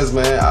depends,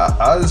 man.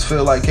 I just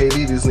feel like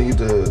KD just need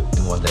to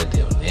want that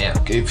deal now.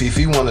 If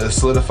he want to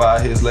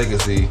solidify his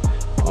legacy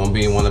on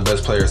being one of the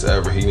best players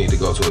ever, he need to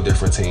go to a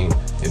different team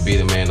and be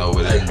the man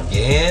over there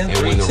again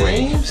and win the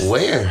ring.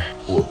 Where?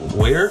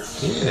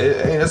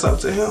 Yeah, hey, that's up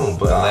to him.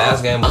 But the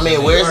last game. I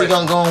mean, where is he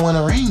gonna go and win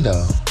a ring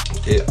though?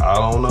 I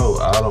don't know.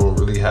 I don't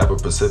really have a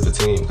specific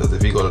team because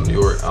if he go to New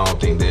York, I don't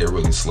think they'd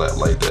really slap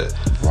like that.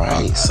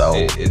 Right.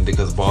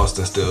 Because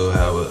Boston still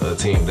have a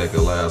team that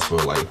could last for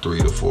like 3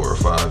 to 4 or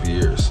 5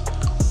 years.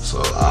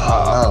 So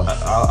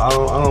I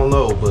don't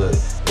know, but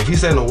if he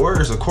said the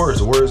Warriors, of course,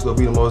 the Warriors gonna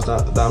be the most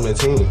dominant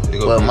team.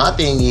 Well, my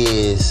thing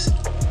is,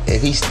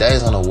 if he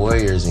stays on the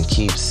Warriors and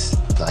keeps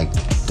like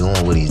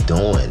doing what he's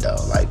doing though,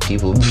 like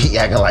people be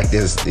acting like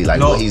this, like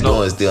what he's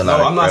doing is still not.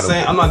 No, I'm not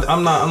saying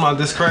I'm not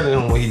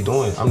discrediting what he's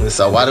doing. I'm just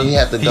so why do he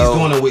have to he's go?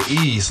 He's doing it with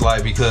ease,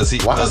 like because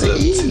he's on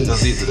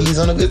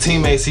a good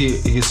team. Teammates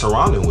he's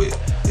surrounded with.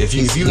 If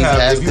you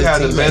have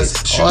the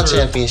best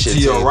shooter to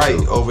your right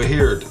over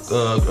here,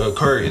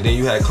 Curry, and then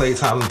you had Klay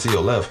Thompson to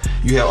your left,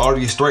 you have all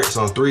these strikes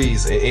on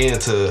threes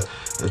and to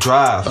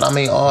drive. But I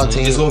mean, all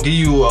teams. It's gonna give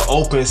you an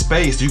open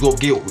space. You're not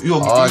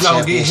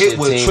gonna get hit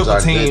with triple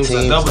teams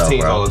and double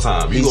teams all the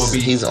time.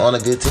 He's on a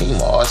good team.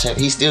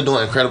 He's still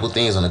doing incredible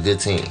things on a good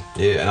team.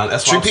 Yeah, and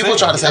that's what people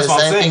try to say the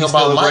same thing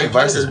about Mike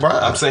versus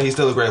Bron. I'm saying he's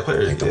still a great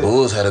player. Like the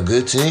Bulls had a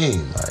good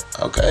team.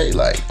 Like okay,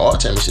 like all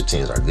championship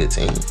teams are good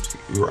teams.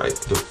 You're right.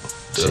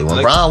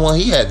 When Bron won,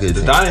 he had good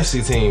teams. The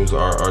dynasty teams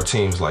are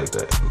teams like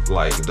that,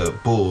 like the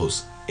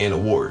Bulls and the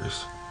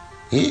Warriors.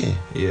 Yeah,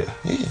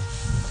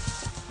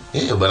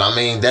 but I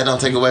mean that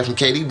don't take away from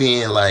KD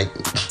being like,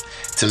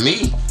 to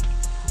me,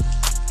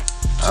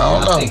 I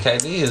don't know. I think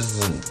KD is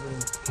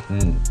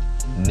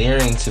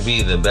nearing to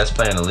be the best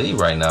player in the league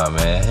right now,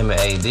 man. Him and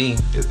AD.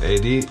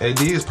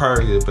 AD is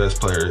probably the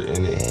best player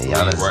in the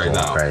league right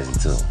now. Crazy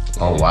too.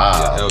 Oh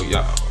wow.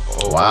 Yeah.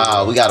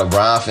 Wow, we got a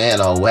Bron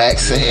fan on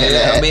wax saying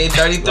that. I mean,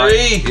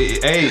 33.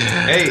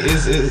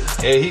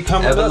 Hey, he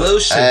coming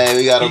evolution. Hey,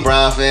 we got a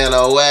Bron fan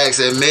on wax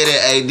admitting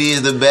AD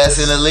is the best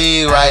in the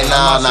league right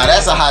now. Now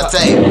that's a hot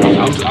take.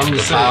 I'm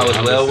just saying, I was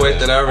well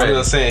worth it already. I'm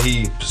just saying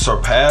he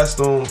surpassed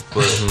him,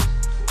 but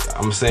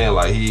I'm saying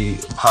like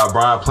how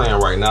Bron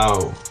playing right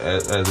now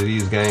as of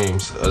these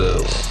games,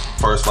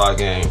 first 5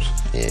 games.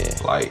 Yeah,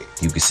 like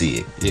you can see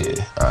it.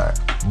 Yeah, all right,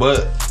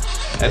 but.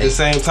 At the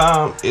same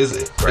time, it's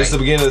the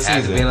beginning of the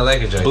season. Being a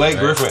Laker jersey, Blake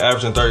Griffin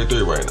averaging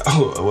 33 right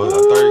now.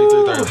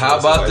 33. How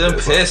about them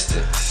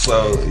Pistons?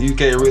 So you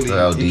can't really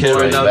know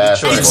Detroit.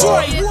 Detroit.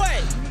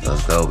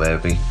 Let's go,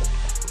 baby.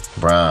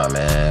 Bron,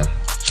 man.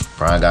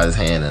 Bron got his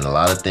hand in a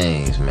lot of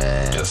things,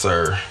 man. Yes,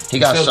 sir. He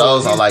got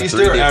shows on like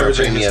 3 different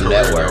premium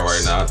networks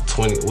right now.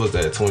 20. What's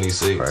that?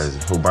 26. Crazy.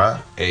 Who,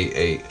 Bron?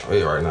 8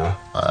 right now.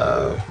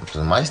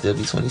 It might still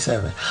be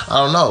 27. I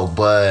don't know,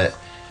 but.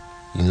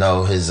 You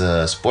know, his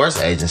sports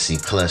agency,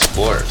 Clutch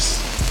Sports,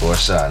 for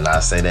sure. And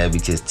I say that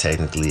because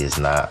technically it's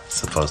not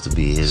supposed to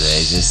be his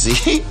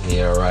agency.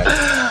 Yeah, right.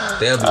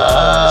 They'll be on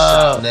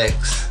the shop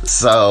next.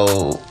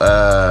 So,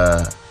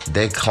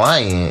 their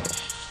client,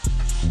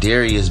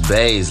 Darius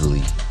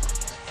Baisley,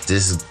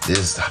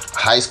 this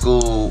high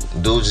school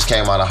dude just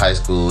came out of high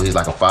school. He's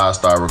like a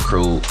 5-star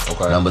recruit,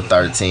 number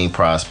 13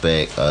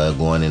 prospect,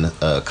 going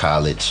into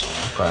college.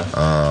 Okay.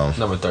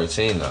 Number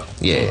 13 though.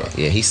 Yeah.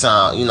 He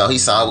signed. He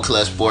signed with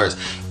Clutch Sports,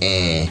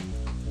 and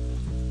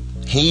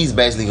he's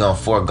basically gonna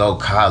forego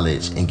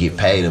college and get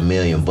paid $1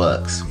 million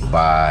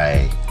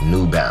by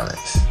New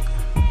Balance.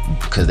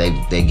 Because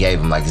they gave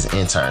him like this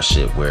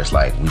internship where it's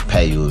like we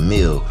pay you $1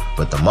 million,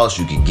 but the most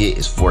you can get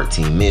is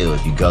 $14 million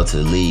if you go to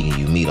the league and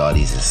you meet all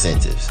these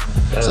incentives.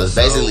 So it's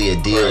basically a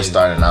deal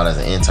starting out as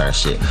an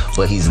internship,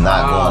 but he's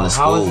not going to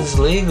school. How is this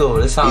legal?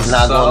 This sounds he's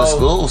not going to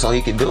school, so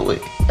he can do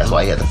it. That's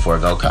why he had to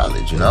forego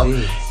college,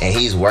 And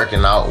he's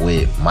working out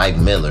with Mike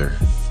Miller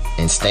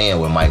and staying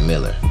with Mike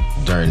Miller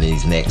during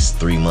these next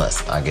 3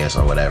 months, I guess,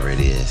 or whatever it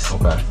is.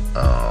 Okay.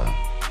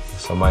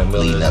 So Mike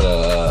Miller is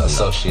an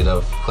associate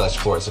of Clutch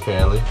Sports,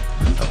 apparently.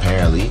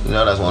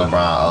 That's one of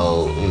Bron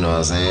old,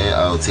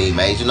 old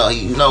teammates.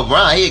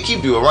 Bron, he'll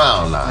keep you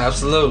around now.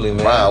 Absolutely,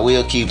 man. Bron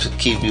will keep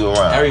you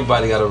around.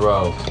 Everybody got a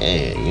role.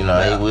 Yeah,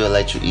 he will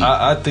let you eat.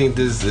 I think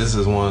this is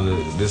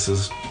this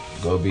is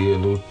gonna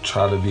be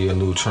try to be a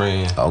new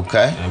trend.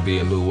 Okay. And be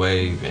a new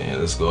wave, and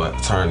it's gonna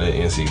turn the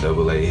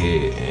NCAA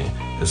head,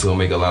 and it's gonna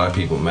make a lot of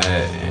people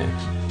mad.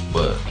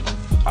 But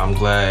I'm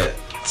glad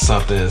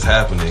something is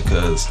happening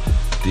because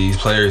these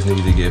players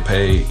need to get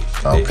paid.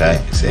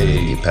 Okay,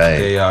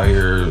 They out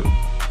here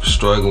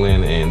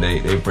struggling, and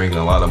they bringing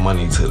a lot of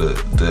money to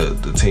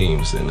the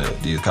teams and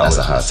these colleges. That's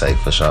a hot take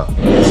for sure.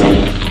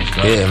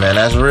 Yeah, man,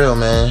 that's real,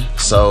 man.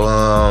 So,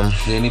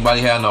 did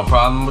anybody have no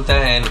problem with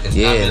that? And it's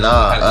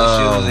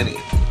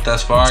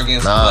thus far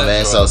against. Nah,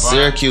 man. So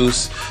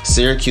LeBron?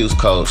 Syracuse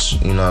coach,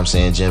 you know what I'm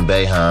saying, Jim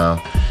Boeheim,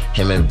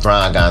 him and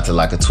Bron got into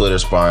like a Twitter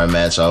sparring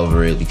match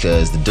over it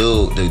because the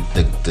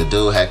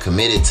dude had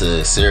committed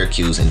to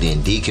Syracuse and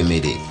then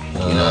decommitted.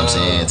 You know what I'm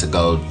saying, to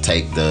go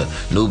take the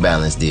New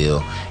Balance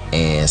deal,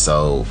 and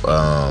so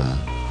Coach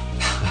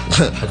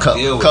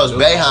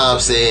Boeheim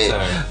said,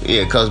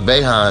 Coach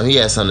Boeheim, he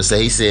had something to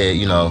say. He said,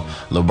 you know,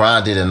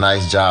 LeBron did a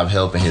nice job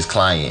helping his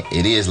client.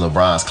 It is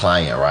LeBron's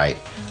client, right?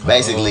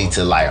 Basically,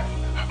 to like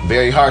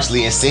very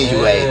harshly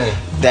insinuate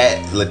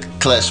that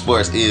Clutch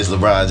Sports is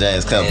LeBron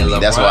James' company.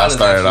 That's why I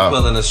started off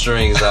pulling the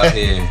strings out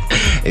here.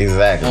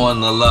 Exactly.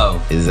 On the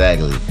low.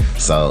 Exactly.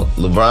 So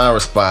LeBron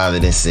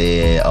responded and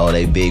said, "Oh,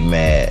 they big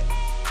mad."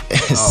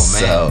 Oh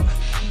man. So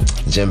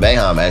Jim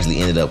Boeheim actually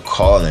ended up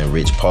calling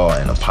Rich Paul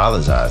and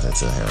apologizing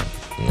to him.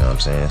 You know what I'm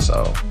saying?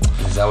 So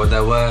is that what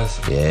that was?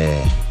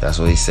 Yeah, that's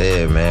what he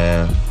said,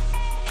 man.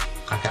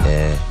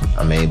 Yeah,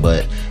 I mean,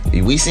 but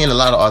we seen a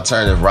lot of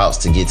alternative routes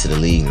to get to the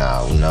league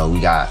now. You know, we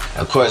got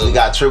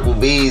Triple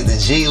B's, the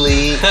G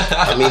League.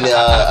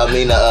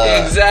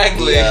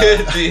 Exactly.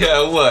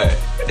 Yeah, what?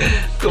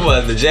 Come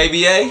on, the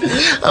JBA.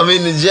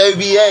 The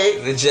JBA.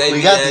 The JBA.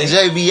 We got the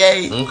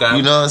JBA. Okay.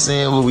 You know what I'm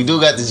saying? Well, we do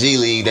got the G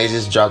League. They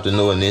just dropped a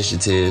new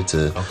initiative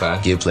to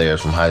get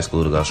players from high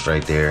school to go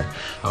straight there.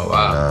 Oh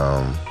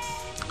wow. And,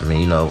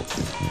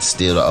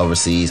 still the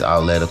overseas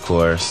outlet, of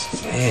course.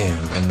 Damn,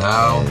 and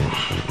now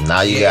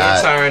you got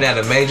intern at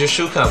a major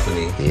shoe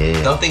company.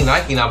 Yeah. Don't think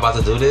Nike not about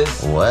to do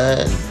this.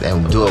 What?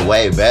 And do it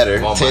way better.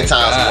 10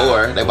 times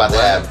more. They about to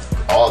have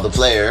all the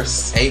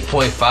players.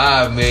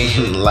 8.5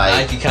 million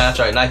like, Nike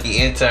contract, Nike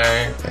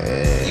intern.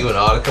 Yeah. You in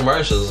all the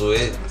commercials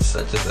with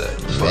such as that.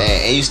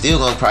 Man, and you still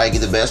gonna probably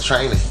get the best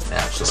training.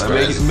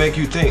 Absolutely. Make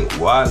you think,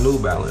 why New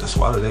Balance?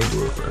 Why did they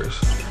do it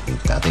first?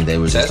 I think they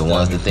were just the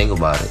ones to think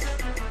about it.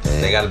 Yeah.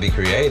 They gotta be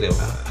creative.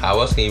 How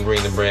else can you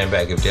bring the brand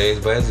back if James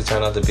Blazey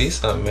turn out to be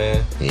something,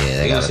 man? Yeah,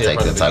 they gotta take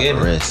that type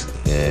of risk.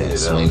 Yeah,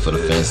 swing for the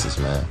fences,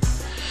 man.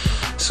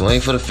 Swing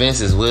for the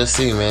fences. We'll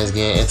see, man. It's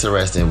getting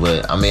interesting,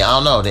 but I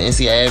don't know. The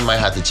NCAA might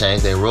have to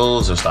change their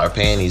rules or start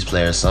paying these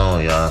players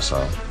soon, y'all.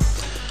 So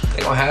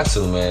they gonna have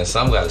to, man.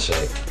 Some gotta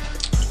shake.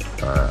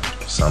 Alright,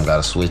 some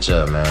gotta switch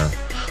up, man.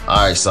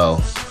 Alright,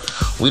 so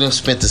we done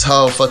spent this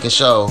whole fucking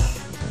show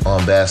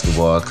on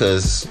basketball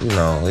because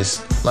it's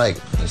like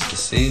it's the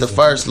season, the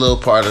first little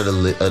part of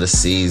the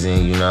season,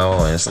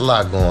 and it's a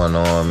lot going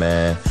on,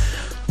 man.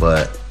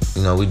 But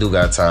we do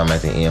got time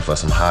at the end for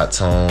some hot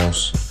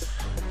tunes.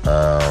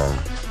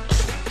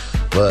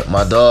 But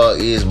my dog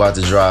is about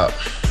to drop.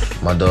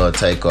 My dog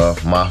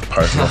Takeoff, my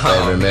personal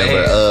favorite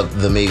member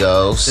of the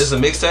Migos. This a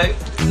mixtape?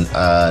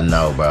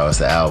 No, bro. It's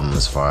the album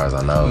as far as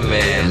I know.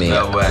 Man,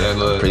 no way.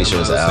 I'm pretty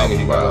sure it's the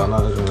album, bro.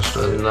 No.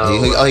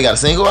 He got a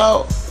single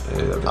out?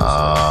 Yeah,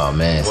 oh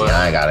man, see,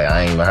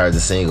 I ain't even heard the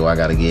single. I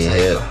gotta get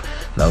hip.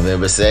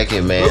 November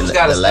 2nd, man.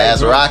 The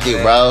last rocket,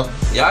 man. Bro.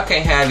 Y'all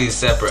can't have these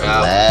separate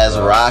albums. Last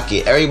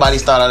rocket. Everybody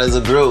start out as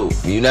a group.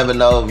 You never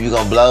know if you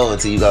gonna blow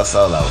until you go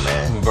solo,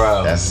 man.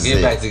 Bro,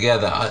 get back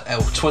together.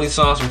 20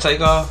 songs from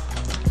Takeoff?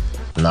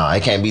 No,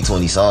 it can't be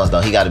 20 songs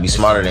though. He got to be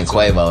smarter than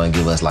Quavo and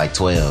give us like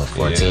 12,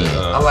 14.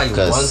 I like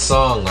one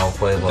song on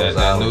Quavo's that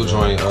album. new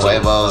joint.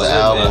 Quavo's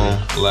album.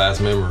 Last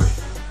Memory.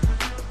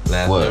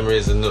 Last Memory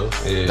is the new.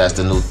 Yeah. That's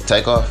the new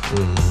Takeoff?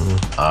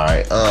 Mm-hmm. All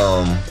right.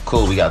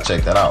 Cool. We got to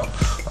check that out.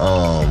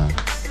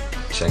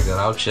 Check that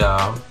out,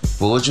 y'all.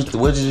 But what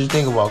did you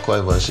think about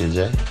Quavo shit,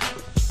 Jay?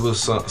 It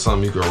was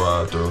something you could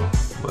ride through,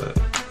 but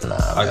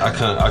I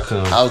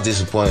couldn't. I was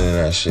disappointed in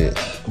that shit.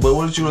 But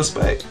what did you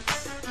expect?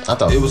 I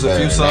thought it was a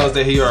few songs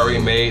that he already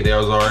made that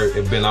was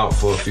already been out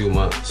for a few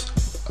months.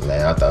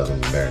 Man, I thought it was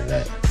gonna be better than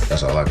that.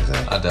 That's all I can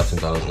say. I definitely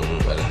thought it was gonna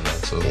be better than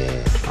that too.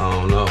 Yeah. I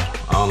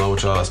don't know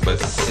what y'all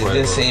expected. It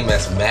didn't seem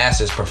as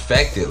masters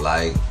perfected,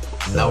 like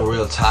no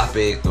real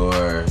topic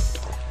or.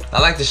 I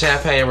like the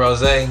Champagne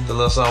Rosé, the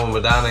little song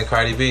with Madonna and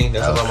Cardi B.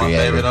 That's one of my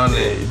favorite on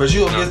there. But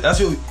you gonna get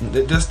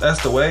that's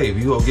the wave.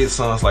 You gonna get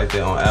songs like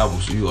that on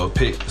albums. You gonna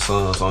pick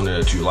songs on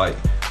there that you like.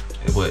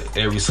 But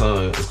every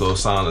song is gonna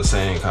sound the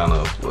same kind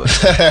of.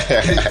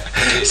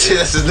 See,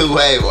 that's the new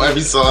wave.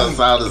 Every song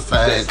sounds the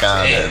same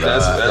kind of.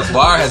 The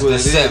bar has been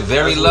set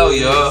very low,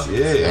 y'all.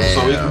 Yeah. Damn,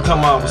 so you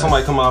can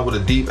somebody come out with a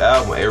deep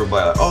album.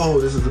 Everybody like,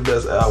 oh, this is the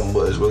best album,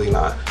 but it's really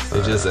not.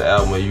 It's just an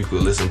album you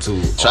could listen to.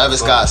 Travis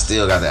Scott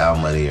still got the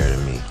album of the year to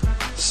me.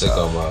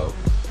 Sicko Mode.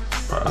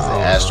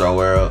 Astro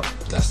World.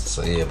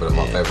 But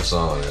my favorite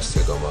song is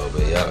Sicko Mode.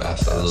 But yeah,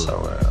 absolutely.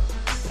 Astro World.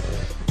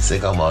 Yeah.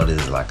 Sicko Mode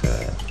is like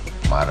a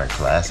modern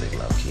classic,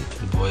 low key.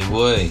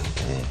 Boy.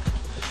 Yeah.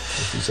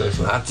 If you say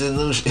so. Not the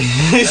new shit.